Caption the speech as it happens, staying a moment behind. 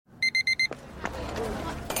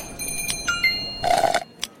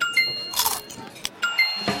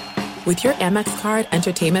With your Amex card,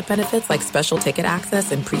 entertainment benefits like special ticket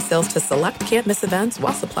access and pre-sales to select can't-miss events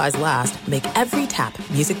while supplies last make every tap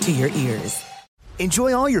music to your ears.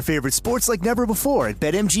 Enjoy all your favorite sports like never before at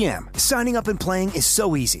BetMGM. Signing up and playing is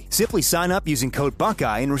so easy. Simply sign up using code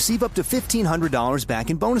Buckeye and receive up to $1,500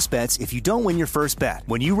 back in bonus bets if you don't win your first bet.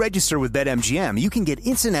 When you register with BetMGM, you can get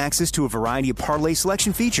instant access to a variety of parlay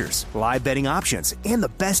selection features, live betting options, and the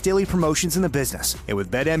best daily promotions in the business. And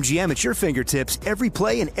with BetMGM at your fingertips, every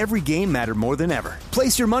play and every game matter more than ever.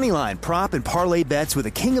 Place your moneyline, prop, and parlay bets with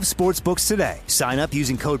the king of sportsbooks today. Sign up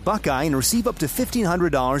using code Buckeye and receive up to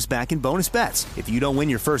 $1,500 back in bonus bets if you don't win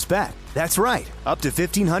your first bet. That's right, up to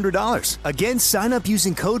 $1,500. Again, sign up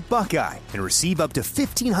using code Buckeye and receive up to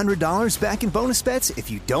 $1,500 back in bonus bets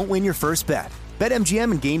if you don't win your first bet.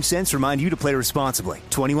 BetMGM and GameSense remind you to play responsibly.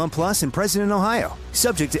 21 plus and present in Ohio.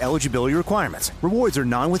 Subject to eligibility requirements. Rewards are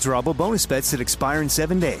non-withdrawable bonus bets that expire in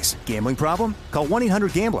 7 days. Gambling problem? Call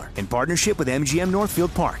 1-800-GAMBLER in partnership with MGM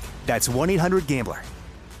Northfield Park. That's 1-800-GAMBLER.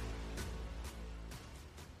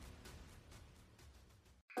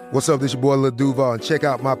 What's up, this your boy Lil Duval, and check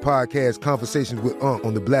out my podcast, Conversations with Unc,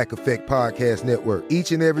 on the Black Effect Podcast Network.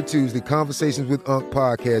 Each and every Tuesday, Conversations with Unc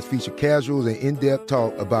podcast feature casuals and in-depth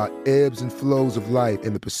talk about ebbs and flows of life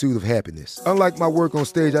and the pursuit of happiness. Unlike my work on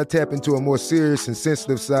stage, I tap into a more serious and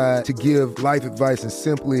sensitive side to give life advice and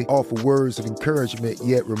simply offer words of encouragement,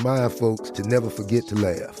 yet remind folks to never forget to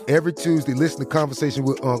laugh. Every Tuesday, listen to Conversation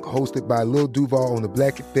with Unc, hosted by Lil Duval on the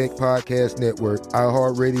Black Effect Podcast Network,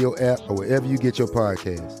 iHeartRadio app, or wherever you get your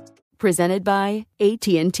podcasts. Presented by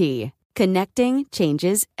AT&T. Connecting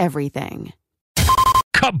changes everything.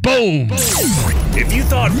 Kaboom! If you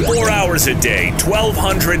thought 4 hours a day,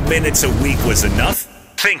 1,200 minutes a week was enough,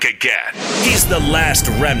 think again. He's the last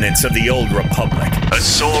remnants of the old republic, a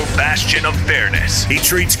sole bastion of fairness. He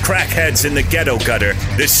treats crackheads in the ghetto gutter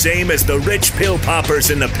the same as the rich pill poppers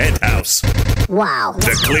in the penthouse. Wow.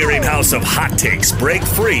 The clearinghouse of hot takes break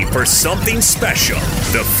free for something special.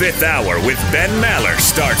 The Fifth Hour with Ben Maller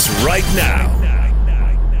starts right now.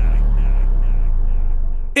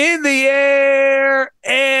 In the air,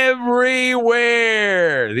 everywhere.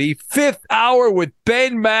 The Fifth Hour with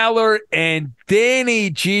Ben Maller and Danny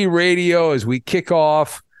G Radio as we kick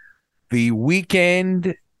off the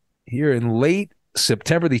weekend here in late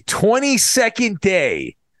September, the 22nd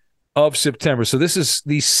day of September. So this is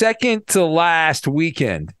the second to last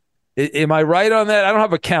weekend. Am I right on that? I don't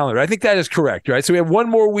have a calendar. I think that is correct, right? So we have one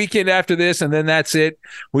more weekend after this, and then that's it.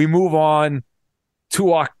 We move on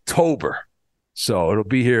to October. So it'll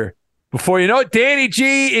be here before you know it. Danny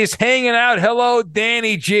G is hanging out. Hello,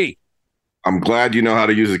 Danny G. I'm glad you know how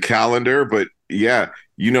to use a calendar, but yeah,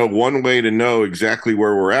 you know, one way to know exactly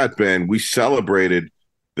where we're at, Ben, we celebrated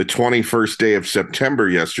the 21st day of September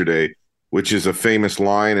yesterday, which is a famous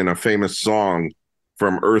line and a famous song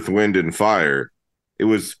from Earth, Wind, and Fire. It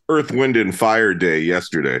was Earth, Wind, and Fire Day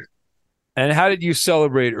yesterday. And how did you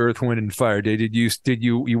celebrate Earth, Wind, and Fire Day? Did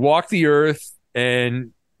you walk the earth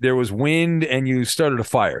and there was wind and you started a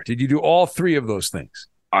fire? Did you do all three of those things?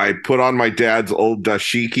 I put on my dad's old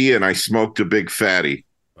dashiki and I smoked a big fatty.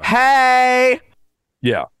 Hey!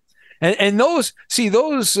 Yeah. And those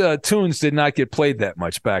tunes did not get played that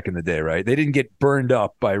much back in the day, right? They didn't get burned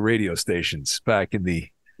up by radio stations back in the...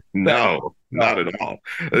 No, not at all.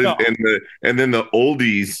 No. And then the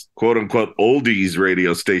oldies, quote unquote, oldies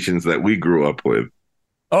radio stations that we grew up with.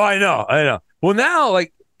 Oh, I know. Well, now,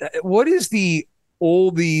 like, what is the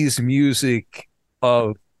oldies music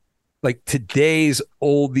of like today's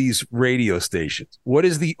oldies radio stations? What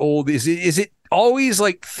is the oldies? Is it always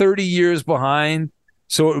like 30 years behind?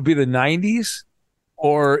 So it would be the 90s,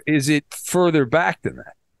 or is it further back than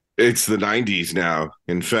that? It's the 90s now.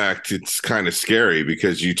 In fact, it's kind of scary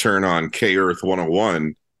because you turn on K-Earth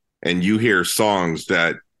 101 and you hear songs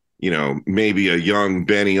that, you know, maybe a young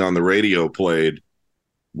Benny on the radio played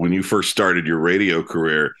when you first started your radio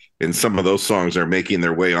career. And some of those songs are making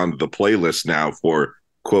their way onto the playlist now for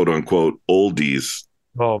quote unquote oldies.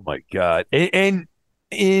 Oh my God. And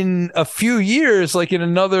in a few years, like in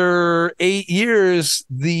another 8 years,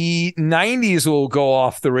 the 90s will go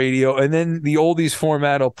off the radio, and then the oldies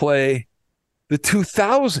format will play the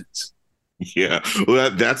 2000s. Yeah,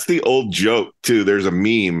 well, that's the old joke, too. There's a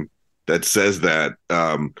meme that says that.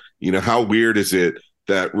 You know, how weird is it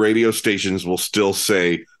that radio stations will still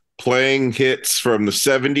say playing hits from the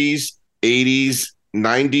 70s, 80s,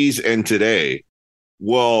 90s, and today?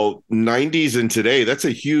 Well, 90s and today, that's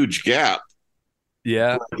a huge gap.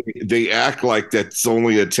 Yeah. They act like that's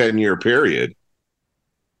only a 10-year period.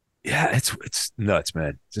 Yeah, it's nuts,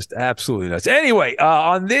 man. Just absolutely nuts. Anyway,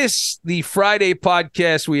 on this, the Friday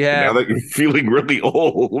podcast we have... Now that you're feeling really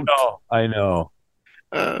old. Oh, I know.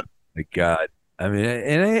 My God. I mean,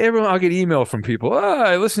 and I'll get email from people. Oh,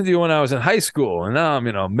 I listened to you when I was in high school, and now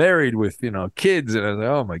I'm, married with, kids. And I was like,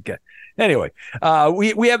 oh my God. Anyway,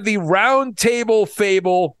 we have the Round Table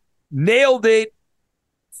Fable. Nailed it.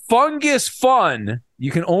 Fungus Fun. You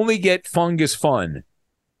can only get Fungus Fun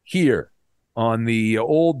here on the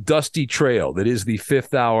old dusty trail that is the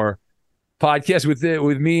Fifth Hour podcast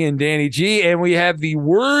with me and Danny G. And we have the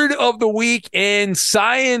word of the week and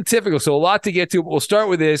scientific. So a lot to get to, but we'll start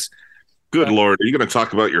with this. Good Lord. Are you going to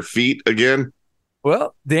talk about your feet again?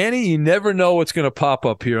 Well, Danny, you never know what's going to pop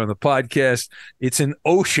up here on the podcast. It's an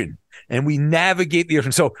ocean, and we navigate the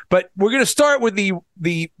ocean. So, but we're going to start with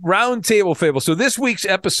the Round Table Fable. So this week's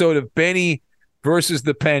episode of Benny versus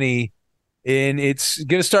the Penny, and it's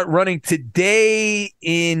going to start running today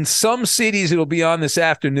in some cities. It'll be on this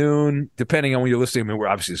afternoon, depending on when you're listening. I mean,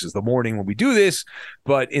 obviously this is the morning when we do this,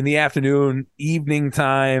 but in the afternoon, evening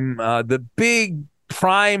time, the big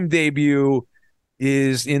prime debut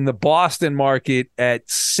is in the Boston market at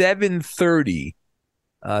 7:30.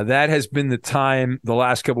 That has been the time the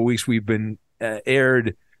last couple of weeks we've been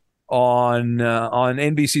aired on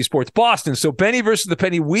NBC Sports Boston. So Benny versus the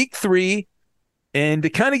Penny, week 3. And to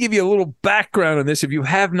kind of give you a little background on this, if you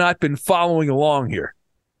have not been following along here,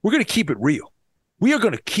 we're going to keep it real. We are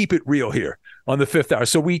going to keep it real here on the Fifth Hour.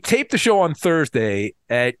 So we taped the show on Thursday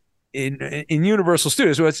in Universal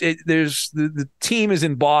Studios. So there's the team is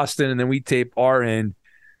in Boston, and then we tape our end,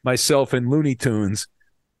 myself and Looney Tunes,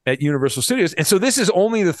 at Universal Studios. And so this is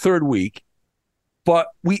only the third week, but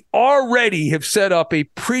we already have set up a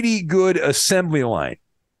pretty good assembly line,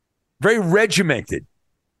 very regimented.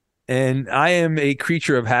 And I am a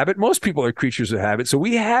creature of habit. Most people are creatures of habit. So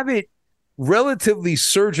we have it relatively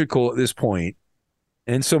surgical at this point.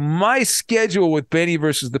 And so my schedule with Benny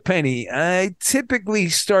versus the Penny, I typically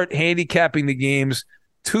start handicapping the games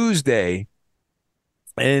Tuesday.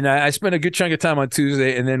 And I spend a good chunk of time on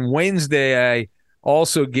Tuesday. And then Wednesday, I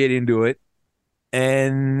also get into it.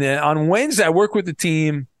 And on Wednesday, I work with the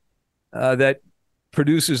team that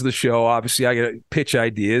produces the show. Obviously, I got to pitch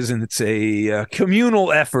ideas, and it's a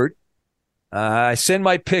communal effort. I send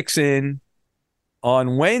my picks in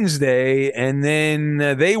on Wednesday, and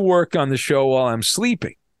then they work on the show while I'm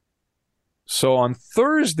sleeping. So on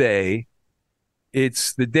Thursday,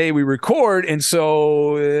 it's the day we record, and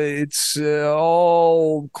so it's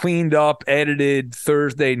all cleaned up, edited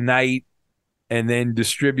Thursday night, and then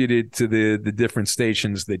distributed to the different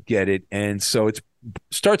stations that get it. And so it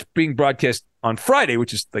starts being broadcast on Friday,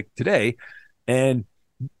 which is like today. And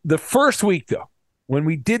the first week, though, when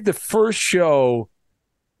we did the first show,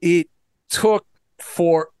 it took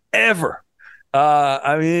forever.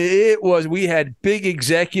 We had big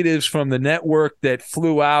executives from the network that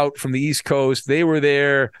flew out from the East Coast. They were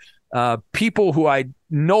there. People who I had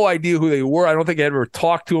no idea who they were. I don't think I ever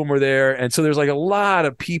talked to them were there. And so there's like a lot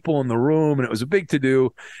of people in the room, and it was a big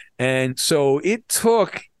to-do. And so it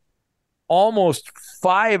took almost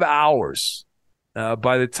 5 hours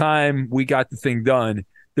by the time we got the thing done.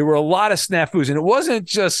 There were a lot of snafus, and it wasn't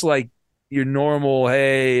just like your normal,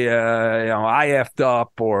 hey, I effed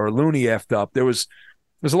up or Looney effed up. There's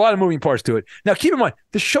a lot of moving parts to it. Now, keep in mind,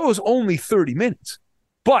 the show is only 30 minutes,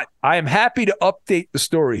 but I am happy to update the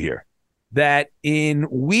story here that in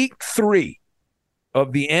week 3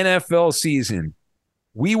 of the NFL season,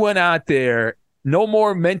 we went out there, no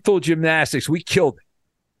more mental gymnastics. We killed it.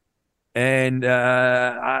 And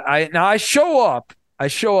I show up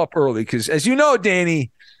early because, as you know,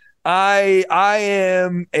 Danny, I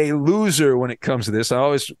am a loser when it comes to this. I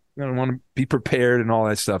always want to be prepared and all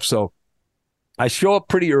that stuff. So I show up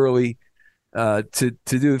pretty early to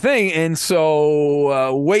do the thing. And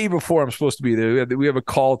so way before I'm supposed to be there, we have a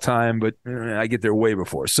call time, but I get there way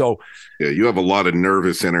before. So yeah, you have a lot of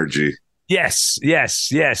nervous energy. Yes.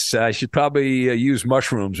 I should probably use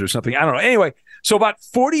mushrooms or something. I don't know. Anyway, so about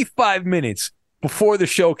 45 minutes before the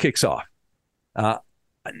show kicks off,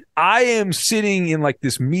 I am sitting in like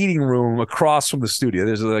this meeting room across from the studio.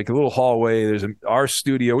 There's like a little hallway. There's our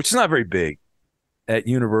studio, which is not very big at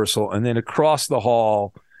Universal. And then across the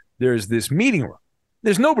hall, there's this meeting room.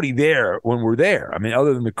 There's nobody there when we're there. I mean,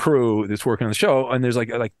 other than the crew that's working on the show. And there's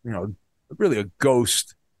like really a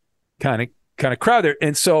ghost kind of crowd there.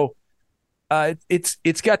 And so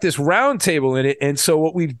it's got this round table in it. And so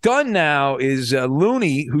what we've done now is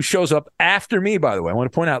Looney, who shows up after me, by the way. I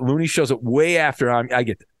want to point out Looney shows up way after I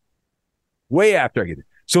get there. Way after I get there.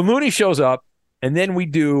 So Looney shows up, and then we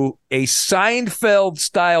do a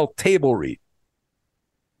Seinfeld-style table read.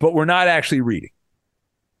 But we're not actually reading,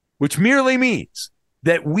 which merely means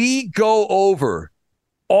that we go over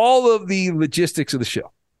all of the logistics of the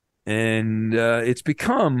show. And it's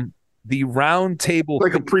become the round table.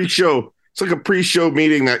 Like a pre-show. It's like a pre-show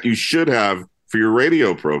meeting that you should have for your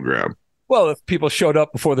radio program. Well, if people showed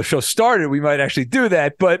up before the show started, we might actually do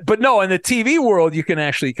that. But no, in the TV world, you can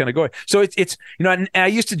actually kind of go. So it's and I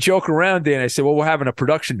used to joke around there, and I said, well, we're having a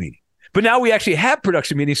production meeting. But now we actually have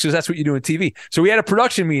production meetings because that's what you do in TV. So we had a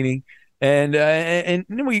production meeting, and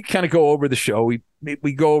then we kind of go over the show. We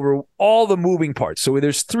go over all the moving parts. So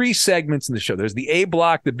there's 3 segments in the show. There's the A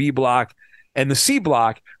block, the B block, and the C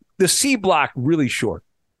block. The C block, really short.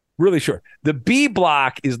 The B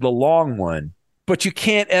block is the long one, but you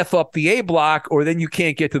can't F up the A block or then you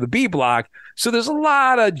can't get to the B block. So there's a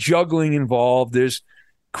lot of juggling involved. There's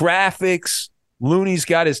graphics. Looney's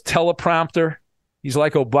got his teleprompter. He's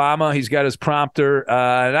like Obama. He's got his prompter.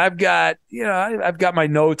 And I've got my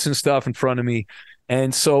notes and stuff in front of me.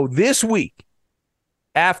 And so this week,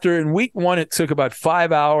 in week 1, it took about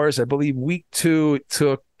 5 hours. I believe week 2, it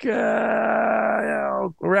took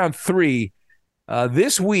around 3.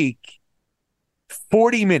 This week,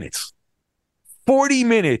 40 minutes. 40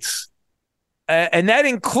 minutes. And that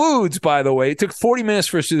includes, by the way, it took 40 minutes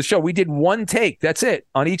for us to do the show. We did 1 take. That's it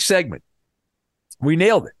on each segment. We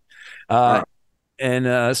nailed it. So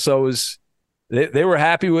it was, they were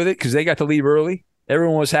happy with it because they got to leave early.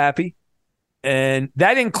 Everyone was happy. And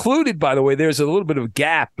that included, by the way, there's a little bit of a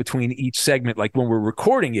gap between each segment, like when we're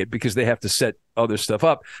recording it, because they have to set other stuff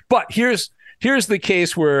up. But here's the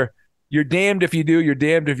case where you're damned if you do, you're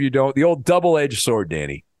damned if you don't. The old double-edged sword,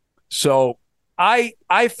 Danny. So I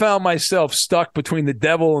found myself stuck between the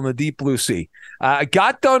devil and the deep blue sea. I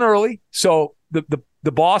got done early, so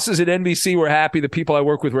the bosses at NBC were happy. The people I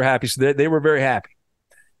work with were happy, so they were very happy.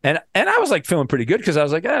 And I was like feeling pretty good because I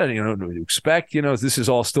was like, I don't know what to expect. This is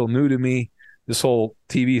all still new to me, this whole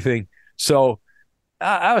TV thing. So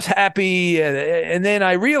I was happy, and then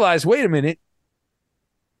I realized, wait a minute,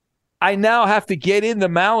 I now have to get in the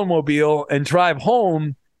Malamobile and drive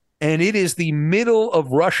home, and it is the middle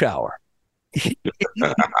of rush hour.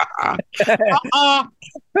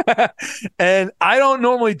 And I don't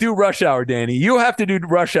normally do rush hour, Danny. You have to do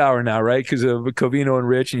rush hour now, right? Because of Covino and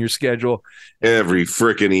Rich and your schedule. Every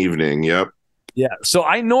freaking evening, yep. Yeah, so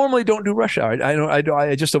I normally don't do rush hour.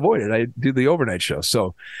 I just avoid it. I do the overnight show.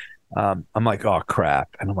 So I'm like, oh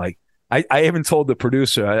crap, and I'm like, I even told the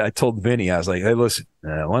producer. I told Vinny, I was like, hey, listen,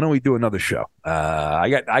 why don't we do another show?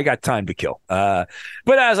 I got time to kill. But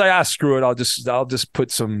I was like, screw it. I'll just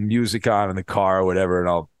put some music on in the car or whatever,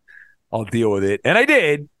 and I'll deal with it. And I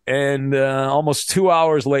did. And almost 2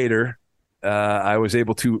 hours later, I was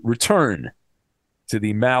able to return to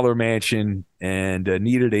the Maller Mansion and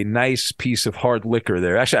needed a nice piece of hard liquor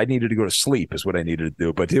there. Actually, I needed to go to sleep is what I needed to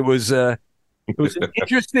do. But it was an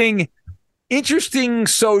interesting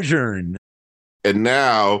sojourn. And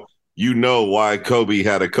now you know why Kobe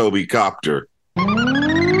had a Kobe copter.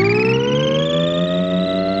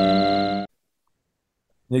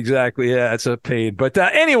 Exactly. Yeah, it's a pain. But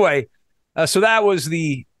anyway, so that was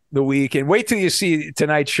the week. And wait till you see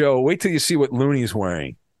tonight's show. Wait till you see what Looney's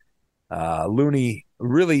wearing. Looney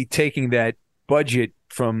really taking that budget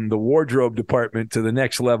from the wardrobe department to the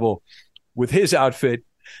next level with his outfit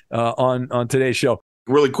on today's show.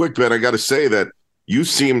 Really quick, Ben, I got to say that you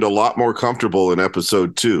seemed a lot more comfortable in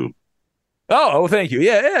episode 2. Oh, thank you.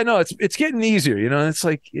 Yeah, no, it's getting easier. It's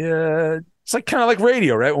like it's like kind of like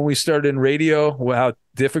radio, right? When we started in radio, how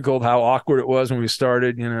difficult, how awkward it was when we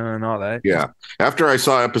started, and all that. Yeah. After I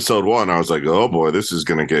saw episode 1, I was like, oh boy, this is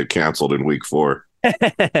going to get canceled in week 4.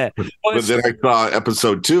 But then I saw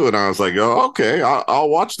episode 2, and I was like, oh, okay, I'll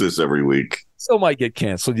watch this every week. Still might get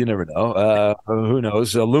canceled. You never know. Who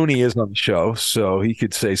knows? Looney is on the show, so he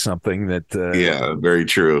could say something that yeah, very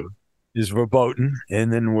true, is verboten,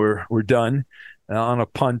 and then we're done on a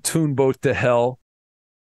pontoon boat to hell.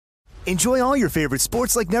 Enjoy all your favorite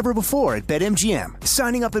sports like never before at BetMGM.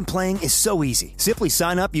 Signing up and playing is so easy. Simply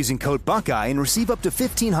sign up using code Buckeye and receive up to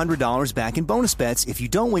 $1,500 back in bonus bets if you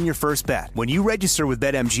don't win your first bet. When you register with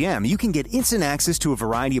BetMGM, you can get instant access to a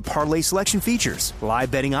variety of parlay selection features, live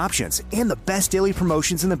betting options, and the best daily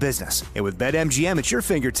promotions in the business. And with BetMGM at your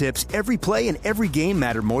fingertips, every play and every game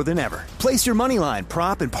matter more than ever. Place your moneyline,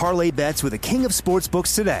 prop, and parlay bets with the king of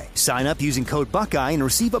sportsbooks today. Sign up using code Buckeye and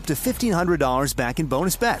receive up to $1,500 back in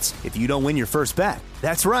bonus bets if you don't win your first bet.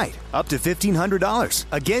 That's right, up to $1,500.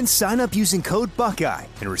 Again, sign up using code Buckeye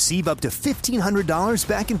and receive up to $1,500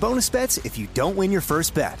 back in bonus bets if you don't win your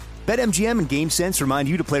first bet. BetMGM and GameSense remind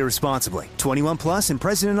you to play responsibly. 21 plus and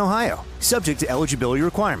present in Ohio. Subject to eligibility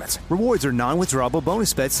requirements. Rewards are non-withdrawable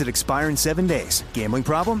bonus bets that expire in 7 days. Gambling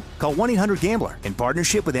problem? Call 1-800-GAMBLER in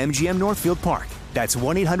partnership with MGM Northfield Park. That's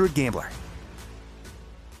 1-800-GAMBLER.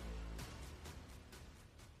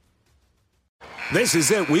 This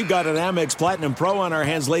is it. We've got an Amex Platinum Pro on our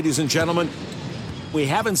hands, ladies and gentlemen. We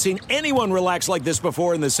haven't seen anyone relax like this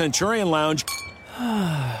before in the Centurion Lounge.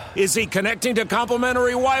 Is he connecting to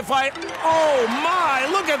complimentary Wi-Fi? Oh, my.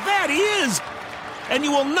 Look at that. He is. And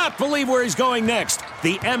you will not believe where he's going next.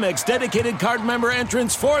 The Amex dedicated card member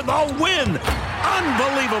entrance for the win.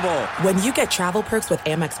 Unbelievable. When you get travel perks with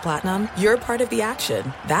Amex Platinum, you're part of the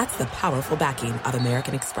action. That's the powerful backing of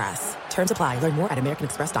American Express. Terms apply. Learn more at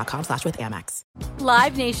americanexpress.com/withAmex.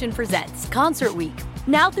 Live Nation presents Concert Week.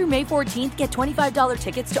 Now through May 14th, get $25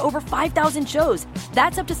 tickets to over 5,000 shows.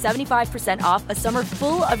 That's up to 75% off a summer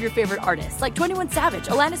full of your favorite artists like 21 Savage,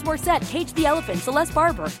 Alanis Morissette, Cage the Elephant, Celeste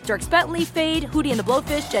Barber, Dierks Bentley, Fade, Hootie and the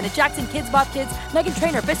Blowfish, Janet Jackson, Kidz Bop Kids, Meghan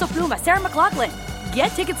Trainor, Bissell Pluma, Sarah McLachlan. Get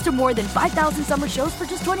tickets to more than 5,000 summer shows for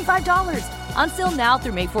just $25. Until now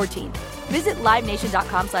through May 14th. Visit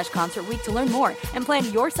LiveNation.com/Concert Week to learn more and plan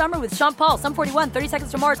your summer with Sean Paul, Sum 41, 30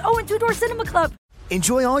 Seconds to Mars, and Two Door Cinema Club.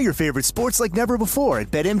 Enjoy all your favorite sports like never before at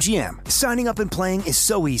BetMGM. Signing up and playing is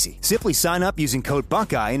so easy. Simply sign up using code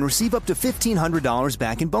Buckeye and receive up to $1,500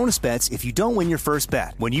 back in bonus bets if you don't win your first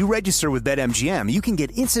bet. When you register with BetMGM, you can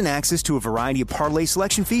get instant access to a variety of parlay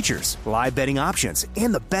selection features, live betting options,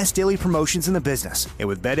 and the best daily promotions in the business. And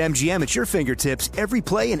with BetMGM at your fingertips, every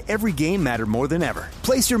play and every game matter more than ever.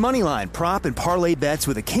 Place your moneyline, prop, and parlay bets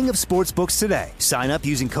with the king of sportsbooks today. Sign up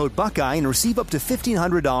using code Buckeye and receive up to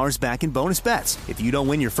 $1,500 back in bonus bets if you don't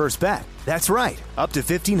win your first bet. That's right, up to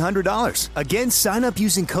 $1,500. Again, sign up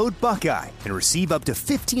using code Buckeye and receive up to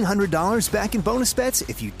 $1,500 back in bonus bets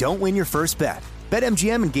if you don't win your first bet.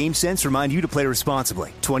 BetMGM and GameSense remind you to play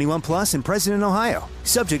responsibly. 21 plus and present in Ohio.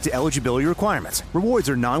 Subject to eligibility requirements.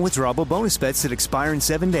 Rewards are non-withdrawable bonus bets that expire in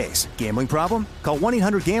 7 days. Gambling problem? Call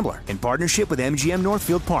 1-800-GAMBLER in partnership with MGM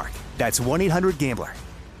Northfield Park. That's 1-800-GAMBLER.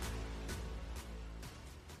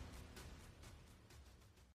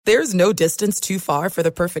 There's no distance too far for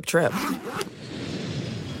the perfect trip.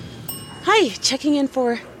 Hi, checking in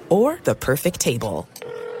for... Or the perfect table.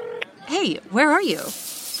 Hey, where are you?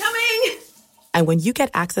 Coming! And when you get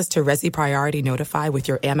access to Resi Priority Notify with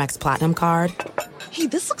your Amex Platinum card... Hey,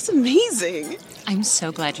 this looks amazing. I'm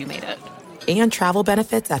so glad you made it. And travel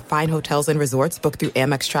benefits at fine hotels and resorts booked through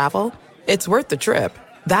Amex Travel, it's worth the trip.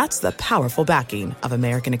 That's the powerful backing of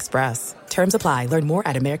American Express. Terms apply. Learn more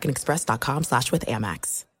at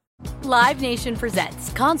americanexpress.com/withAmex. Live Nation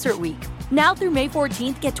presents Concert Week. Now through May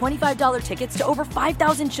 14th, get $25 tickets to over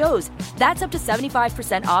 5,000 shows. That's up to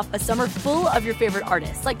 75% off a summer full of your favorite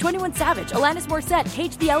artists like 21 Savage, Alanis Morissette,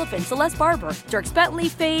 Cage the Elephant, Celeste Barber, Dierks Bentley,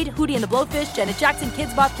 Fade, Hootie and the Blowfish, Janet Jackson,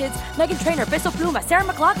 Kidz Bop Kids, Meghan Trainor, Bissell Pluma, Sarah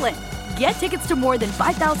McLachlan. Get tickets to more than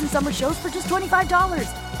 5,000 summer shows for just $25.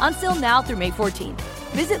 Until now through May 14th.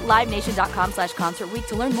 Visit LiveNation.com/Concert Week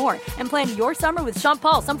to learn more and plan your summer with Sean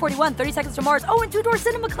Paul, Sum 41, 30 Seconds to Mars, and Two Door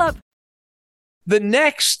Cinema Club. The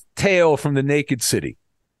next tale from the Naked City.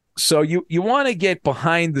 So you want to get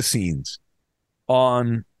behind the scenes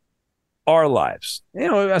on our lives. You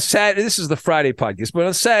know, this is the Friday podcast, but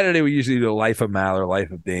on Saturday we usually do the Life of Maller,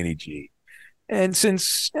 Life of Danny G. And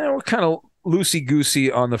since we're kind of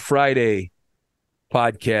loosey-goosey on the Friday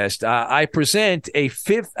podcast, I present a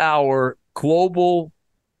 5th-hour global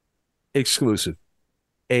exclusive.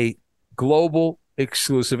 A global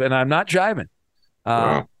exclusive, and I'm not jiving.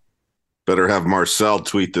 Wow. Better have Marcel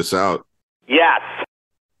tweet this out. Yes.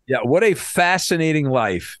 Yeah, what a fascinating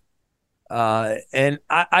life. And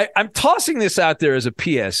I'm tossing this out there as a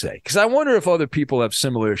PSA because I wonder if other people have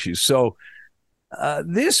similar issues. So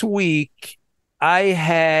this week I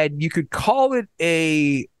had, you could call it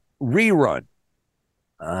a rerun,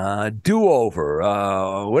 do-over,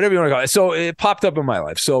 whatever you want to call it. So it popped up in my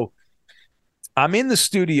life. So I'm in the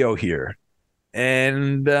studio here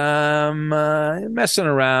and messing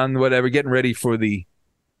around, whatever, getting ready for the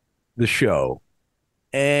show.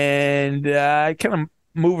 And I kind of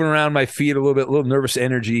moving around my feet a little nervous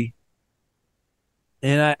energy.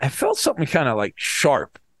 And I felt something kind of like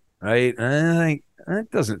sharp, right? And that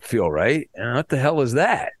doesn't feel right. And what the hell is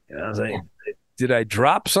that? And I was like, did I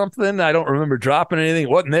drop something? I don't remember dropping anything. It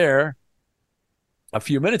wasn't there a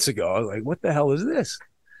few minutes ago. I was like, what the hell is this?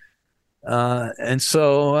 And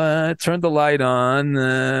so I turned the light on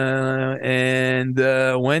and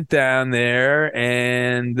went down there,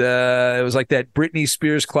 and it was like that Britney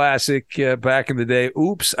Spears classic back in the day.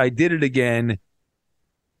 Oops, I did it again.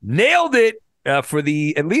 Nailed it for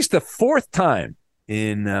at least the 4th time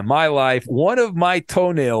in my life. One of my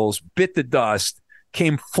toenails bit the dust,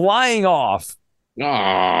 came flying off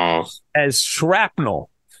as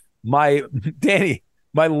shrapnel. Danny,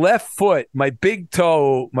 my left foot, my big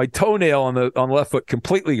toe, my toenail on the left foot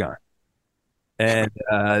completely gone. And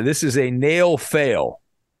this is a nail fail.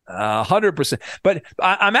 100%. But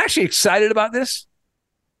I'm actually excited about this,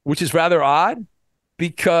 which is rather odd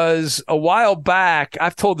because a while back,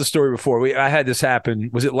 I've told the story before. I had this happen.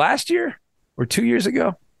 Was it last year or 2 years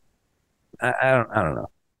ago? I don't know.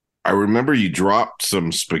 I remember you dropped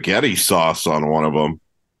some spaghetti sauce on one of them.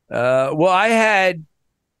 Well, I had,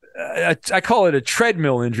 I call it a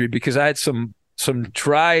treadmill injury because I had some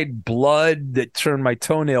dried blood that turned my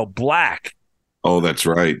toenail black. Oh, that's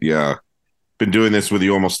right. Yeah. Been doing this with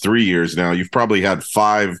you almost 3 years now. You've probably had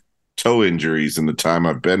 5 toe injuries in the time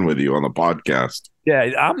I've been with you on the podcast.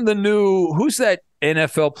 Yeah, I'm the new, who's that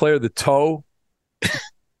NFL player, the toe?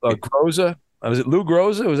 Groza? Was it Lou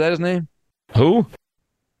Groza? Was that his name? Who?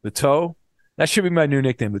 The toe? That should be my new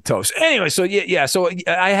nickname, the toe. So anyway, so yeah. So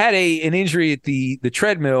I had an injury at the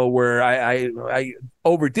treadmill where I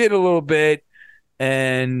overdid a little bit,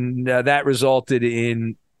 and that resulted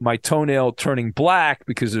in my toenail turning black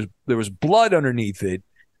because there was blood underneath it.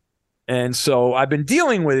 And so I've been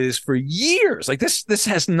dealing with this for years. Like this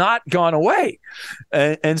has not gone away.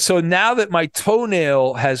 And so now that my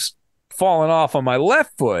toenail has fallen off on my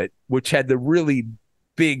left foot, which had the really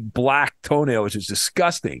big black toenail, which is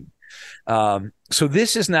disgusting. So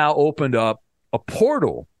this has now opened up a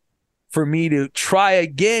portal for me to try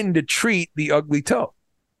again to treat the ugly toe.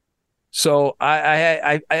 So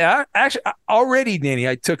I actually already, Danny,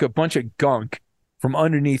 I took a bunch of gunk from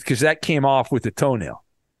underneath because that came off with the toenail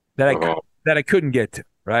that I couldn't get to.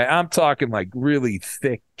 Right, I'm talking like really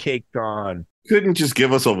thick, caked on. Couldn't just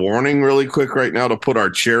give us a warning really quick right now to put our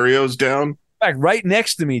Cheerios down? In fact, right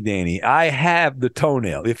next to me, Danny, I have the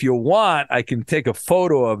toenail. If you want, I can take a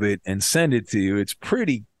photo of it and send it to you. It's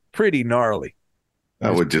pretty gnarly.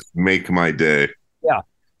 That would just make my day. Yeah.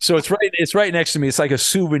 So it's right next to me. It's like a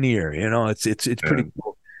souvenir, it's pretty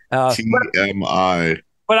cool. TMI.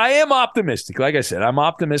 But I am optimistic. Like I said, I'm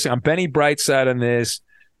optimistic. I'm Benny Brightside on this.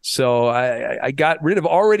 So I got rid of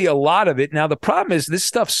already a lot of it. Now the problem is this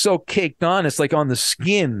stuff's so caked on, it's like on the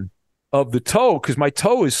skin of the toe because my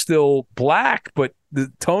toe is still black, but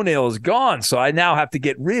the toenail is gone. So I now have to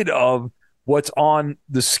get rid of what's on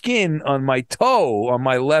the skin on my toe, on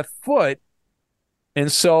my left foot.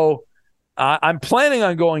 And so I'm planning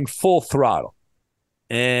on going full throttle.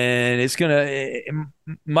 And it's going to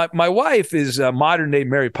 – my wife is modern-day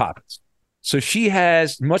Mary Poppins. So she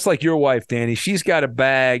has, much like your wife, Danny, she's got a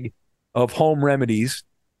bag of home remedies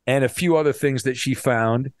and a few other things that she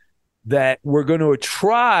found that we're going to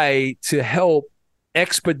try to help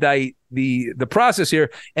expedite the process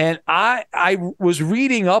here. And I was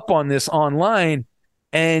reading up on this online,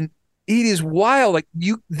 and it is wild. Like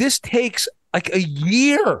this takes like a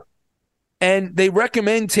year. And they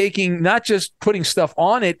recommend taking, not just putting stuff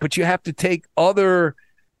on it, but you have to take other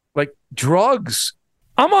like drugs.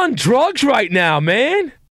 I'm on drugs right now,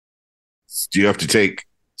 man. Do you have to take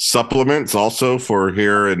supplements also for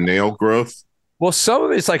hair and nail growth? Well, some of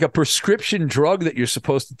it's like a prescription drug that you're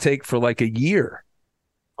supposed to take for like a year.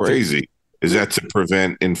 Crazy. Is that to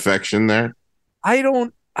prevent infection there? I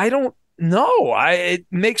don't know. It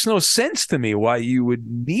makes no sense to me why you would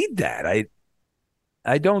need that.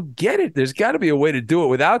 I don't get it. There's got to be a way to do it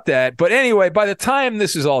without that. But anyway, by the time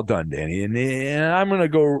this is all done, Danny, and I'm going to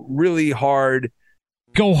go really hard.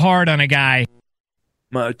 Go hard on a guy.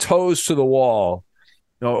 My toes to the wall,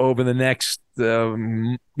 over the next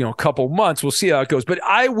couple months. We'll see how it goes. But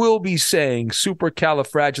I will be saying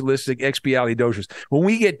supercalifragilisticexpialidocious when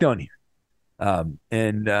we get done here.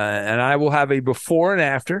 And I will have a before and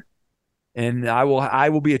after, and I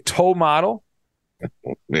will be a toe model.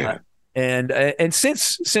 Yeah. And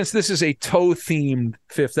since this is a toe-themed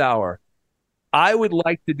fifth hour, I would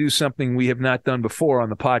like to do something we have not done before on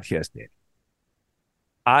the podcast, Danny.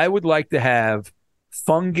 I would like to have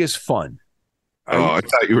fungus fun. I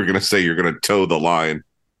thought you were going to say you're going to toe the line.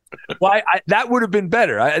 Well, that would have been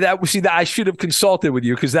better. I should have consulted with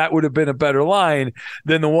you because that would have been a better line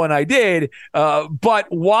than the one I did. But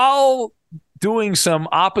while doing some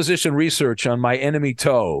opposition research on my enemy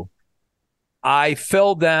toe, I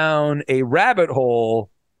fell down a rabbit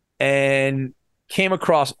hole and came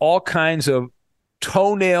across all kinds of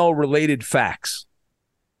toenail-related facts,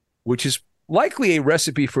 which is likely a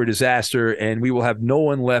recipe for disaster, and we will have no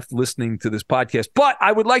one left listening to this podcast. But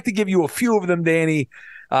I would like to give you a few of them, Danny.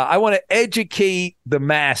 I want to educate the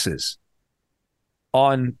masses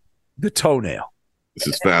on the toenail. This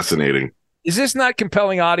is fascinating. Is this not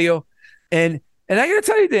compelling audio? And I got to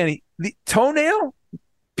tell you, Danny, the toenail,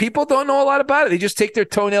 people don't know a lot about it. They just take their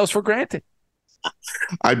toenails for granted.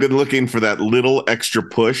 I've been looking for that little extra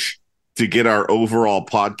push to get our overall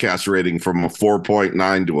podcast rating from a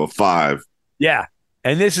 4.9 to a 5. Yeah.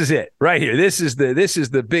 And this is it right here. This is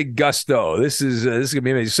the big gusto. This is gonna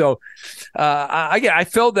be amazing. So, I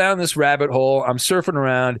fell down this rabbit hole. I'm surfing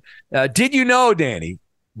around. Did you know, Danny,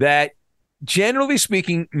 that generally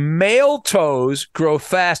speaking, male toes grow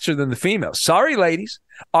faster than the females? Sorry, ladies,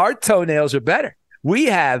 our toenails are better. We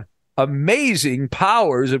have amazing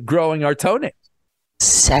powers of growing our toenails.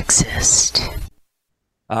 Sexist.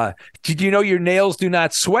 Did you know your nails do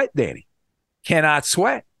not sweat, Danny? Cannot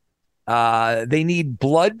sweat. They need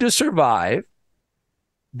blood to survive.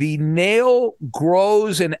 The nail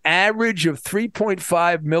grows an average of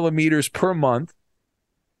 3.5 millimeters per month.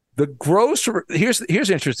 The gross here's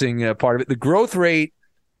interesting part of it. The growth rate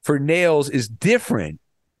for nails is different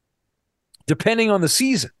depending on the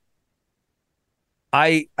season.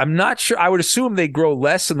 I'm not sure. I would assume they grow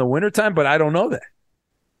less in the wintertime, but I don't know that.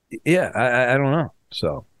 Yeah, I don't know.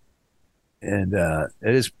 So, and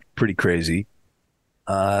it is pretty crazy.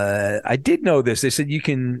 I did know this. They said you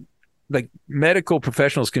can, like, medical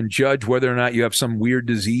professionals can judge whether or not you have some weird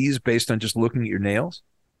disease based on just looking at your nails.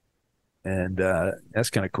 And that's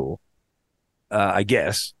kind of cool, I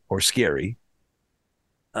guess, or scary.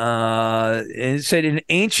 And it said in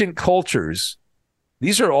ancient cultures,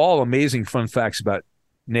 these are all amazing fun facts about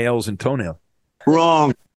nails and toenails.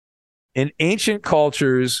 Wrong. In ancient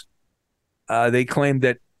cultures, they claimed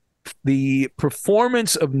that the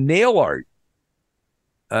performance of nail art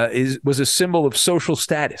was a symbol of social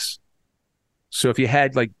status. So if you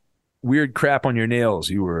had like weird crap on your nails,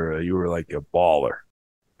 you were like a baller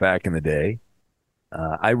back in the day.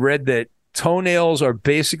 I read that toenails are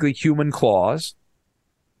basically human claws.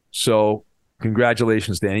 So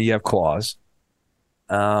congratulations, Danny, you have claws.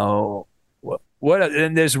 And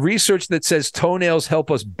there's research that says toenails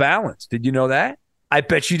help us balance. Did you know that? I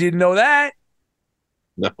bet you didn't know that.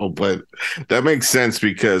 No, but that makes sense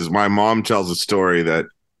because my mom tells a story that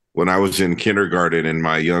when I was in kindergarten and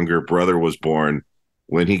my younger brother was born,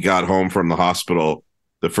 when he got home from the hospital,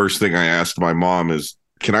 the first thing I asked my mom is,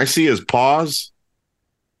 "Can I see his paws?"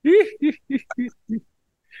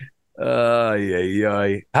 How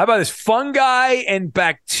about this? Fungi and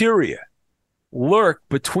bacteria lurk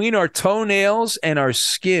between our toenails and our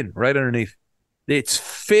skin right underneath. It's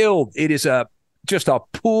filled. It is just a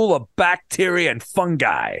pool of bacteria and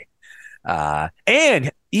fungi.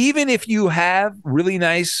 And even if you have really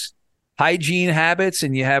nice hygiene habits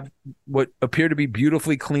and you have what appear to be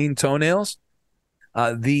beautifully clean toenails,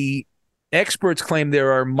 the experts claim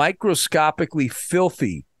there are microscopically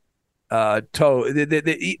filthy they're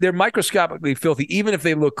microscopically filthy even if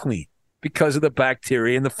they look clean because of the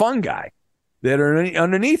bacteria and the fungi that are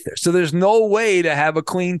underneath there. So there's no way to have a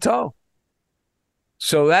clean toe.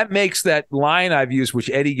 So that makes that line I've used, which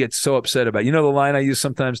Eddie gets so upset about. You know the line I use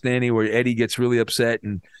sometimes, Danny, where Eddie gets really upset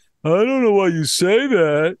and, I don't know why you say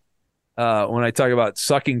that, when I talk about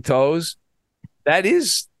sucking toes. That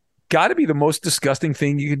is got to be the most disgusting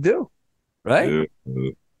thing you can do, right?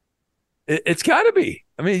 It's got to be.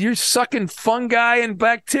 I mean, you're sucking fungi and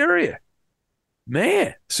bacteria.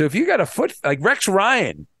 Man, so if you got a foot, like Rex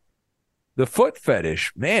Ryan, the foot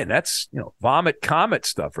fetish, man, that's, vomit comet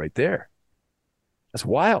stuff right there. That's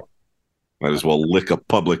wild. Might as well lick a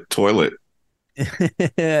public toilet.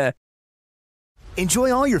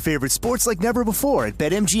 Enjoy all your favorite sports like never before at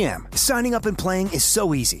BetMGM. Signing up and playing is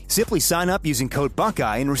so easy. Simply sign up using code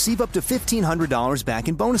Buckeye and receive up to $1,500 back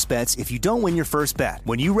in bonus bets if you don't win your first bet.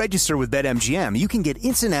 When you register with BetMGM, you can get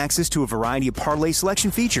instant access to a variety of parlay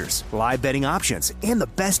selection features, live betting options, and the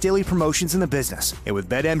best daily promotions in the business. And with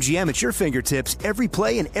BetMGM at your fingertips, every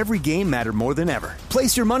play and every game matter more than ever.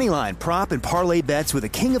 Place your moneyline, prop, and parlay bets with the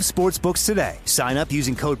king of sportsbooks today. Sign up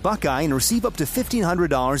using code Buckeye and receive up to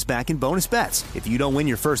 $1,500 back in bonus bets if you don't win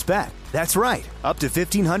your first bet. That's right, up to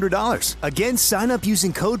 $1,500. Again, sign up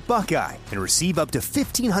using code Buckeye and receive up to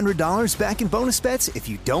 $1,500 back in bonus bets if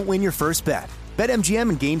you don't win your first bet. BetMGM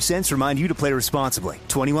and GameSense remind you to play responsibly.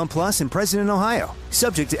 21 plus and present in Ohio.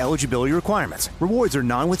 Subject to eligibility requirements. Rewards are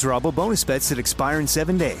non-withdrawable bonus bets that expire in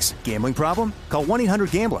 7 days. Gambling problem? Call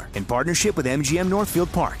 1-800-GAMBLER in partnership with MGM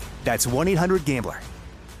Northfield Park. That's 1-800-GAMBLER.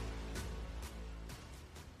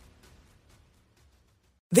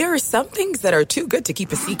 There are some things that are too good to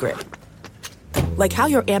keep a secret. Like how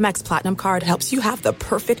your Amex Platinum card helps you have the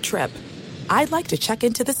perfect trip. I'd like to check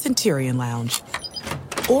into the Centurion Lounge.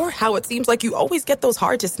 Or how it seems like you always get those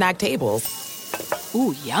hard-to-snag tables.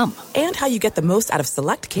 Ooh, yum. And how you get the most out of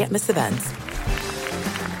select can't-miss events.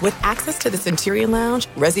 With access to the Centurion Lounge,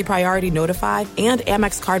 Resi Priority Notified, and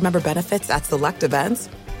Amex card member benefits at select events,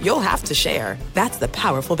 you'll have to share. That's the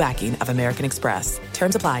powerful backing of American Express.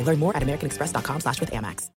 Terms apply. Learn more at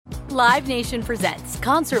americanexpress.com/withAmex. Live Nation presents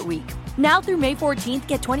Concert Week. Now through May 14th,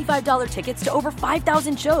 get $25 tickets to over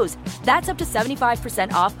 5,000 shows. That's up to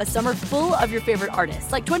 75% off a summer full of your favorite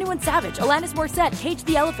artists like 21 Savage, Alanis Morissette, Cage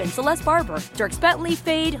the Elephant, Celeste Barber, Dierks Bentley,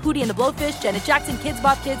 Fade, Hootie and the Blowfish, Janet Jackson, Kidz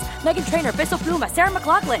Bop Kids, Meghan Trainor, Peso Pluma, Sarah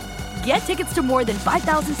McLachlan. Get tickets to more than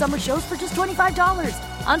 5,000 summer shows for just $25.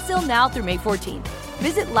 Until now through May 14th.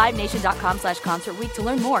 Visit LiveNation.com/Concert Week to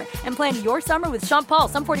learn more and plan your summer with Sean Paul,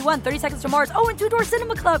 Sum 41, 30 Seconds to Mars, and Two Door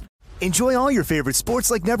Cinema Club. Enjoy all your favorite sports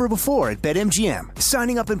like never before at BetMGM.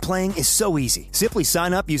 Signing up and playing is so easy. Simply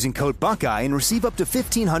sign up using code Buckeye and receive up to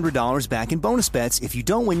 $1,500 back in bonus bets if you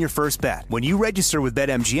don't win your first bet. When you register with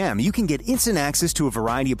BetMGM, you can get instant access to a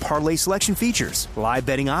variety of parlay selection features, live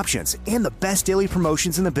betting options, and the best daily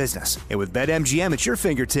promotions in the business. And with BetMGM at your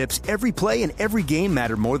fingertips, every play and every game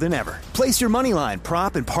matter more than ever. Place your moneyline,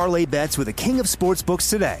 prop, and parlay bets with the king of sportsbooks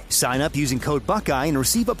today. Sign up using code Buckeye and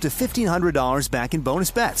receive up to $1,500 back in bonus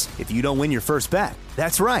bets if you don't win your first bet.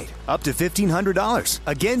 That's right, up to $1,500.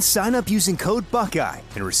 Again, sign up using code Buckeye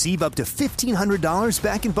and receive up to $1,500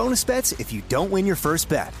 back in bonus bets if you don't win your first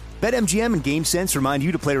bet. BetMGM and GameSense remind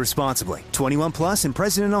you to play responsibly. 21 plus and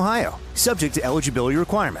present in Ohio. Subject to eligibility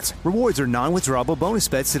requirements. Rewards are non-withdrawable bonus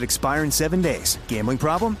bets that expire in 7 days. Gambling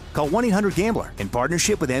problem? Call 1-800-GAMBLER in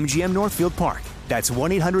partnership with MGM Northfield Park. That's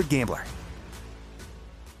 1-800-GAMBLER.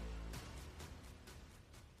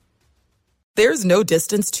 There's no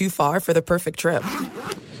distance too far for the perfect trip.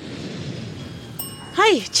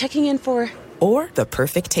 Hi, checking in for... Or the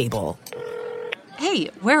perfect table. Hey,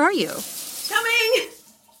 where are you? Coming!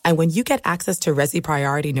 And when you get access to Resi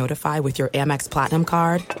Priority Notify with your Amex Platinum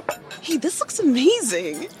card... Hey, this looks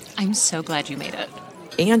amazing. I'm so glad you made it.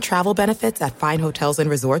 And travel benefits at fine hotels and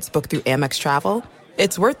resorts booked through Amex Travel,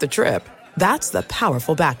 it's worth the trip. That's the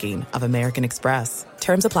powerful backing of American Express.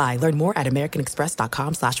 Terms apply. Learn more at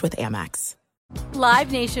americanexpress.com/withAmex.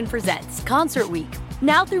 Live Nation presents Concert Week.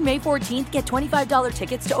 Now through May 14th, get $25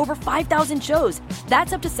 tickets to over 5,000 shows.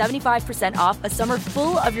 That's up to 75% off a summer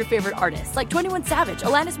full of your favorite artists like 21 Savage,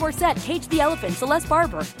 Alanis Morissette, Cage the Elephant, Celeste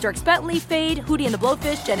Barber, Dierks Bentley, Fade, Hootie and the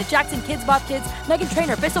Blowfish, Janet Jackson, Kidz Bop Kids, Meghan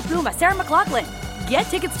Trainor, Peso Pluma, Sarah McLachlan. Get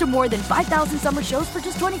tickets to more than 5,000 summer shows for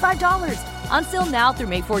just $25. Until now through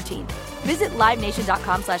May 14th. Visit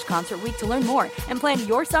LiveNation.com/Concert Week to learn more and plan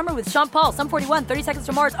your summer with Sean Paul, Sum 41, 30 Seconds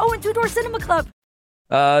to Mars, and Two Door Cinema Club.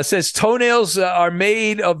 Says toenails are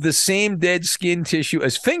made of the same dead skin tissue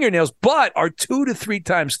as fingernails, but are 2 to 3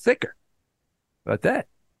 times thicker. About that.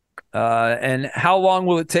 And how long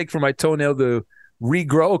will it take for my toenail to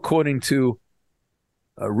regrow? According to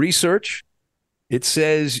research, it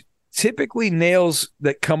says typically nails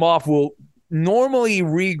that come off will normally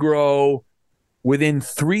regrow within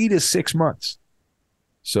 3 to 6 months.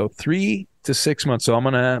 So 3 to 6 months. So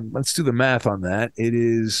let's do the math on that. It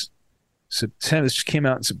is September. This came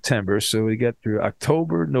out in September. So we get through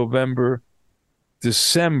October, November,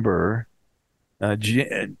 December. Let me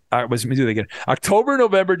do that again. October,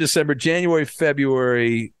 November, December, January,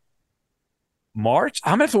 February, March.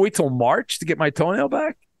 I'm going to have to wait till March to get my toenail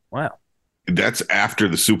back. Wow. That's after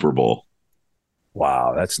the Super Bowl.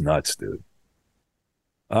 Wow. That's nuts, dude.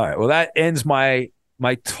 All right. Well, that ends my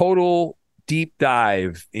total deep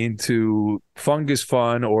dive into fungus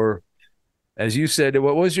fun, or as you said,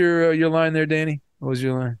 what was your line there, Danny? What was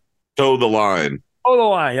your line? Toe the line. Toe the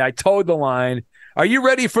line. Yeah, I towed the line. Are you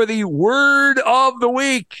ready for the word of the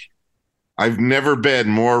week? I've never been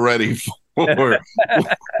more ready for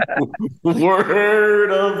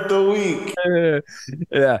word of the week.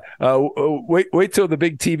 Yeah. Wait till the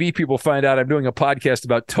big TV people find out I'm doing a podcast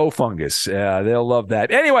about toe fungus. They'll love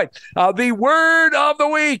that. Anyway, the word of the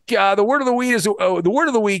week. The word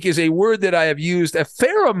of the week is a word that I have used a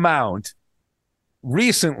fair amount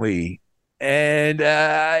recently, and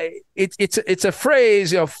it's a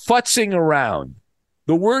phrase, futzing around.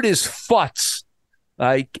 The word is futz.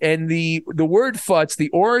 And the word futz, the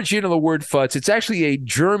origin of the word futz, it's actually a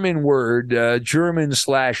German word,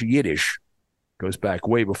 German/Yiddish. Goes back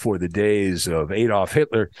way before the days of Adolf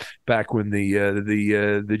Hitler, back when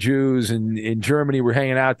the Jews in Germany were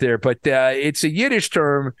hanging out there. But it's a Yiddish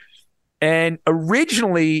term, and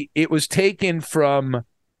originally it was taken from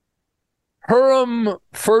Herm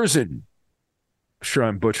Fersen. Sure,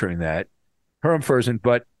 I'm butchering that. Herm Fersen,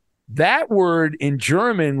 but that word in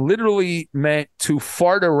German literally meant to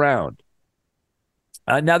fart around.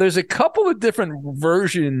 Now, there's a couple of different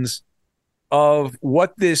versions of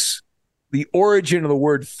what the origin of the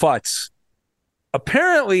word futz.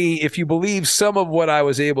 Apparently, if you believe some of what I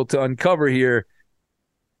was able to uncover here,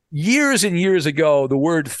 years and years ago, the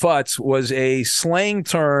word futz was a slang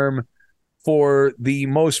term for the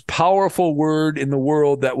most powerful word in the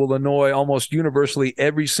world that will annoy almost universally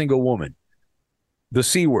every single woman. The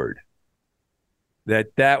C word.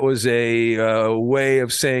 that was a way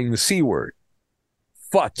of saying the C word.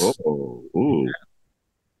 Futz. Oh, ooh.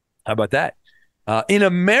 How about that? In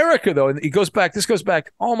America, though, and this goes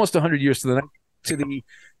back almost 100 years to the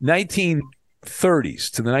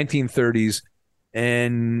 1930s,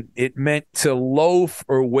 and it meant to loaf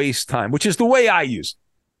or waste time, which is the way I use it.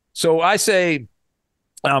 So I say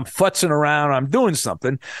I'm futzing around, I'm doing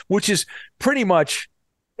something, which is pretty much,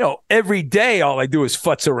 every day all I do is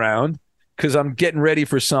futz around because I'm getting ready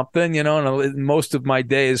for something, and most of my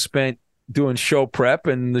day is spent doing show prep,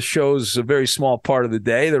 and the show's a very small part of the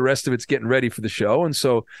day. The rest of it's getting ready for the show, and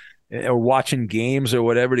so, or watching games or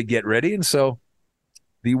whatever to get ready. And so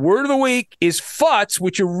the word of the week is futz,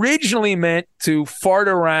 which originally meant to fart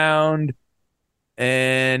around.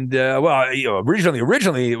 And,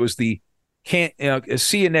 originally it was the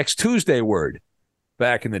see you next Tuesday word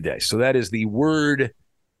back in the day. So that is the word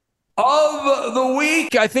of the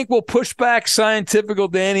week. I think we'll push back Scientifical,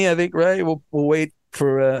 Danny. I think, right? We'll wait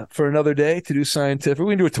for another day to do Scientific.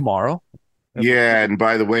 We can do it tomorrow. Yeah, and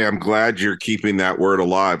by the way, I'm glad you're keeping that word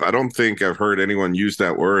alive. I don't think I've heard anyone use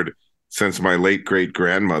that word since my late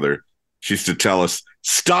great-grandmother. She used to tell us,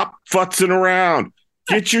 stop futzing around.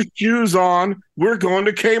 Get your shoes on. We're going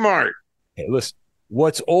to Kmart. Hey, listen,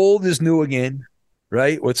 what's old is new again,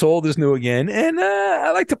 right? What's old is new again. And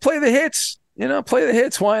I like to play the hits. Play the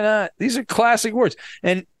hits. Why not? These are classic words.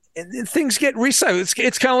 And things get recycled.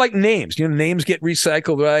 It's kind of like names. Names get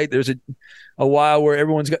recycled, right? There's a while where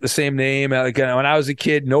everyone's got the same name. Like, when I was a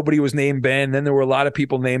kid, nobody was named Ben. Then there were a lot of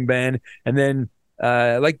people named Ben. And then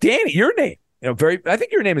like Danny, your name. I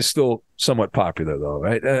think your name is still somewhat popular, though,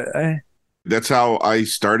 right? That's how I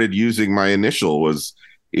started using my initial, was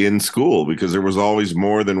in school, because there was always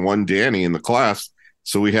more than one Danny in the class.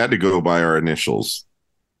 So we had to go by our initials.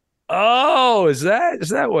 Oh, is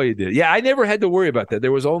that what you did? Yeah, I never had to worry about that.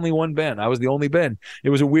 There was only one Ben. I was the only Ben. It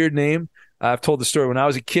was a weird name. I've told the story. When I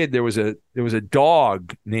was a kid, there was a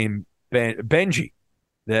dog named Benji.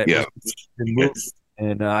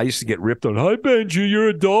 And I used to get ripped on. Hi, Benji, you're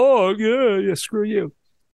a dog. Yeah, screw you.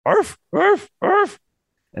 Arf, arf, arf.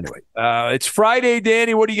 Anyway, it's Friday,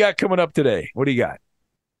 Danny. What do you got coming up today? What do you got?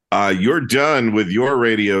 You're done with your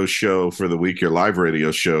radio show for the week, your live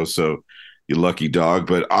radio show. So you lucky dog.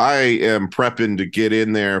 But I am prepping to get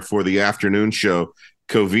in there for the afternoon show.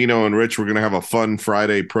 Covino and Rich, we're going to have a fun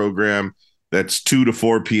Friday program. That's 2 to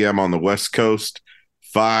 4 p.m. on the West Coast,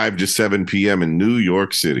 5 to 7 p.m. in New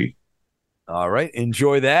York City. All right.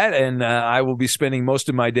 Enjoy that. And I will be spending most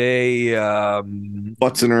of my day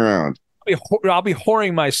futzing around. I'll be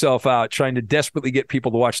whoring myself out trying to desperately get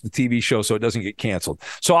people to watch the TV show so it doesn't get canceled.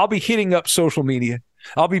 So I'll be hitting up social media.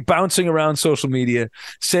 I'll be bouncing around social media,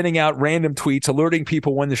 sending out random tweets, alerting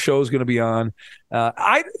people when the show is going to be on.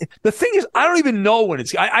 The thing is, I don't even know when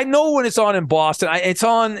it's. I know when it's on in Boston.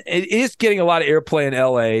 It is getting a lot of airplay in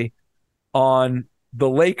L.A. on the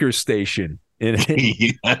Lakers station in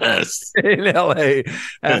yes in L.A.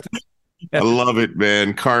 I love it,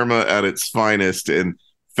 man. Karma at its finest. And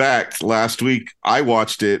fact, last week I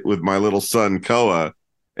watched it with my little son Koa,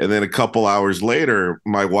 and then a couple hours later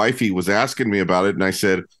my wifey was asking me about it, and I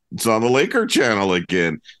said, it's on the Laker channel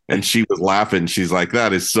again, and she was laughing. She's like,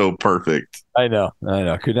 that is so perfect. I know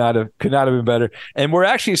could not have been better. And we're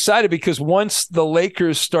actually excited because once the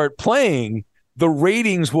Lakers start playing, the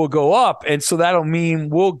ratings will go up, and so that'll mean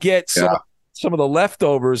we'll get some of the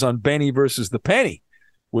leftovers on Benny versus the Penny,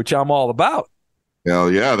 which I'm all about.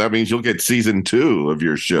 Hell yeah, that means you'll get season 2 of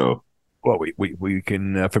your show. Well, we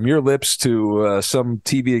can, from your lips to some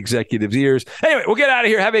TV executives' ears. Anyway, we'll get out of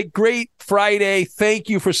here. Have a great Friday. Thank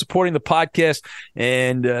you for supporting the podcast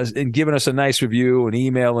and giving us a nice review and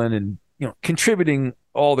emailing and contributing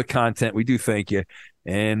all the content. We do thank you,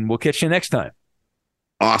 and we'll catch you next time.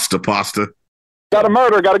 Pasta. Got a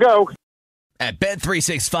murder. Got to go. At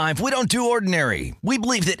Bet365, we don't do ordinary. We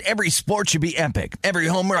believe that every sport should be epic. Every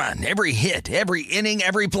home run, every hit, every inning,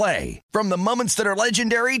 every play. From the moments that are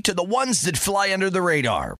legendary to the ones that fly under the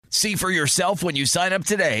radar. See for yourself when you sign up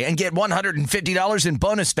today and get $150 in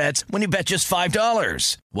bonus bets when you bet just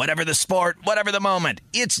 $5. Whatever the sport, whatever the moment,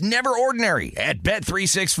 it's never ordinary at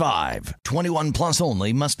Bet365. 21 plus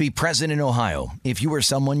only. Must be present in Ohio. If you or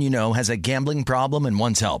someone you know has a gambling problem and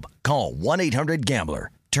wants help, call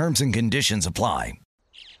 1-800-GAMBLER. Terms and conditions apply.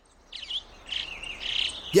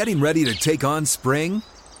 Getting ready to take on spring?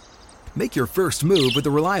 Make your first move with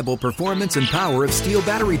the reliable performance and power of Steel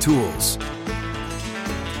battery tools.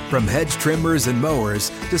 From hedge trimmers and mowers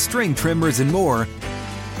to string trimmers and more,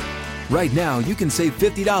 right now you can save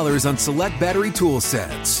 $50 on select battery tool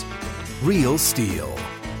sets. Real Steel.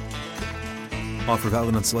 Offer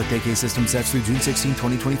valid on select AK system sets through June 16,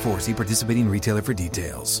 2024. See participating retailer for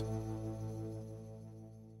details.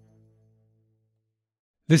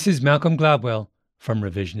 This is Malcolm Gladwell from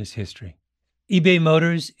Revisionist History. eBay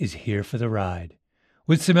Motors is here for the ride.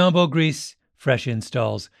 With some elbow grease, fresh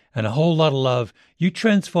installs, and a whole lot of love, you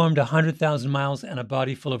transformed 100,000 miles and a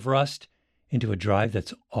body full of rust into a drive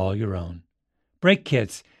that's all your own. Brake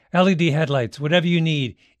kits, LED headlights, whatever you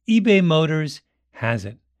need, eBay Motors has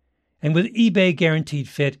it. And with eBay Guaranteed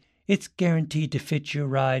Fit, it's guaranteed to fit your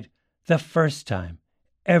ride the first time,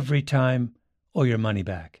 every time, or your money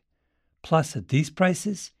back. Plus, at these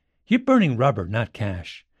prices, you're burning rubber, not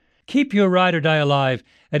cash. Keep your ride or die alive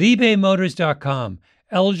at ebaymotors.com.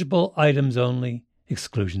 Eligible items only.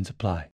 Exclusions apply.